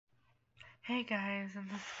Hey guys, in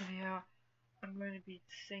this video, I'm going to be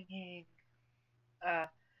singing, uh,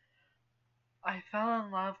 I fell in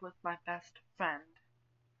love with my best friend.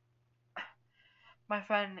 My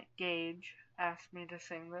friend Gage asked me to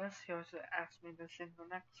sing this. He also asked me to sing the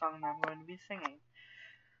next song that I'm going to be singing.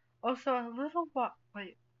 Also,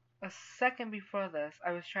 a second before this,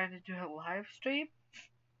 I was trying to do a live stream.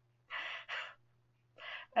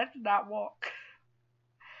 That did not work.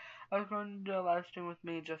 I was going to do a live stream with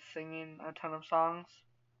me just singing a ton of songs.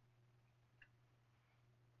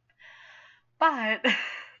 But,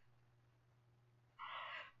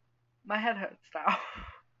 my head hurts now.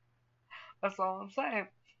 That's all I'm saying.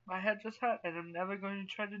 My head just hurt, and I'm never going to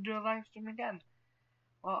try to do a live stream again.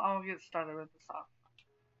 Well, I'll get started with the song.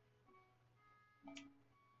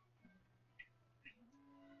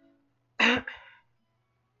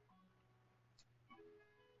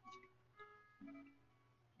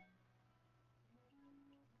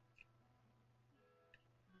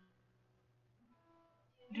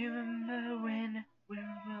 Do you remember when we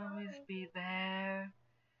will always be there?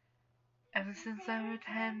 Ever since I was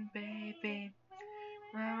 10, baby.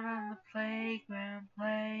 Out on the playground,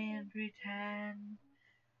 play and pretend.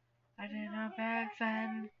 I didn't know back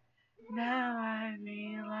then. Now I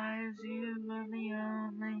realize you were the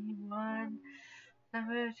only one.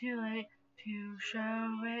 Never too late to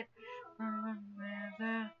show it.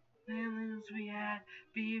 The feelings we had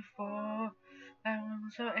before. I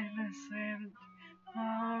was so innocent.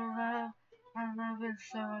 Oh, our love is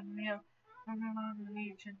so unreal. I want to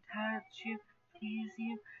reach and touch you, please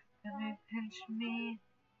you, let me pinch me.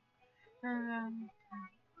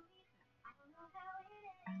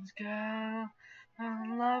 Girl, I'm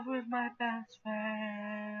in love with my best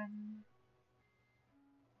friend.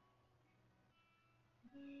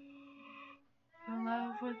 In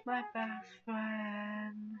love with my best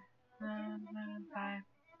friend.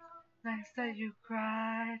 Nights that you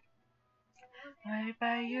cried, right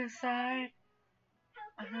by your side.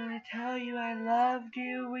 I'm gonna tell you I loved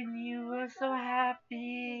you when you were so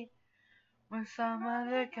happy with some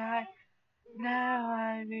other guy. Now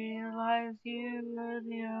I realize you were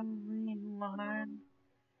the only one.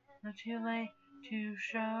 Not too late to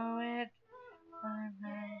show it.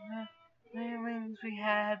 The feelings we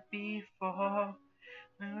had before.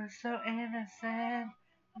 We were so innocent.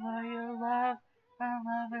 Oh, your love, our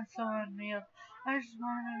love is so unreal. I just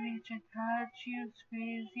wanna reach and touch you,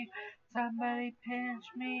 squeeze you. Somebody pinch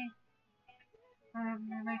me.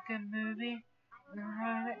 Like a movie. The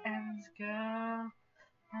heart ends, girl.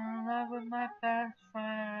 I'm in love with my best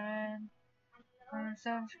friend. It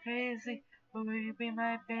sounds crazy, but will you be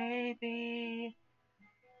my baby?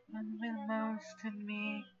 You mean most to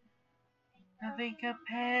me. Nothing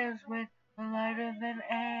compares with the lighter than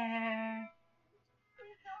air.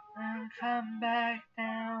 And come back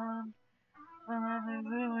down on the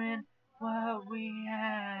ruin what we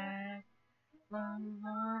had.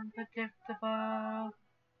 Unpredictable,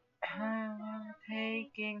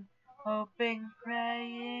 taking, hoping,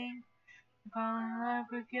 praying. Fall in love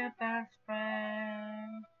with your best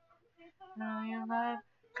friend. Know your love,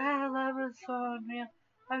 God, love is so unreal.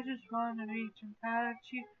 I just wanna reach and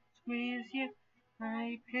touch you, squeeze you,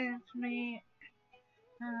 pinch me,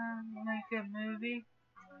 like a movie.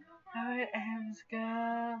 How it ends,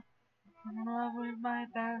 girl. I'm in love with my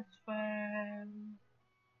best friend.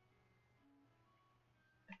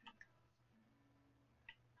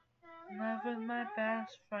 In love with my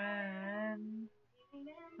best friend.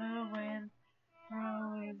 No win, will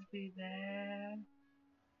always be there.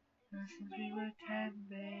 Since we were 10,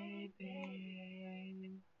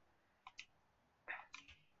 baby.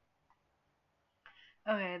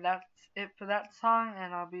 Okay, that's it for that song,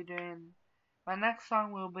 and I'll be doing. My next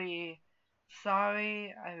song will be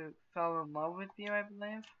Sorry I Fell in Love with You, I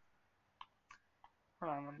believe.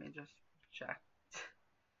 Hold on, let me just check.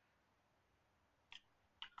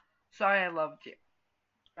 Sorry I Loved You.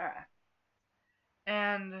 Alright.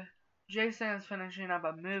 And Jason is finishing up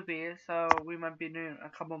a movie, so we might be doing a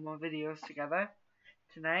couple more videos together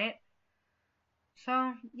tonight.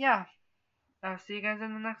 So, yeah. I'll see you guys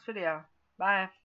in the next video. Bye.